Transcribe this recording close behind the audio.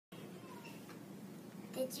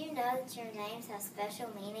Did you know that your names have special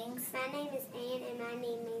meanings? My name is Anne and my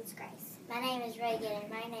name means grace. My name is Reagan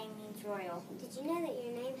and my name means royal. Did you know that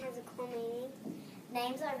your name has a cool meaning?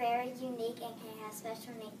 Names are very unique and can have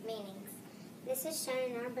special meanings. This is shown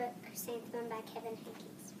in our book, Chrysanthemum by Kevin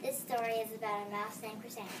Hankins. This story is about a mouse named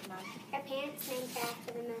Chrysanthemum. Her parents named her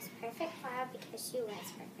after the most perfect flower because she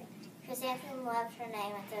was perfect. Chrysanthemum loved her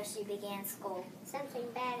name until she began school. Something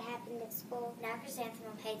bad happened at school. Now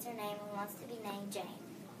Chrysanthemum hates her name and wants to be named Jane.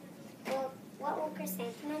 Well, what will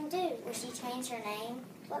Chrysanthemum do? Will she change her name?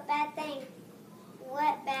 What bad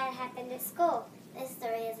happened at school? This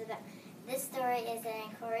story is an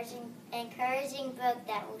encouraging book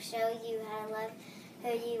that will show you how to love who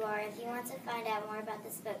you are. If you want to find out more about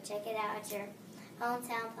this book, check it out at your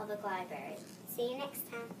hometown public library. See you next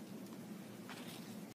time.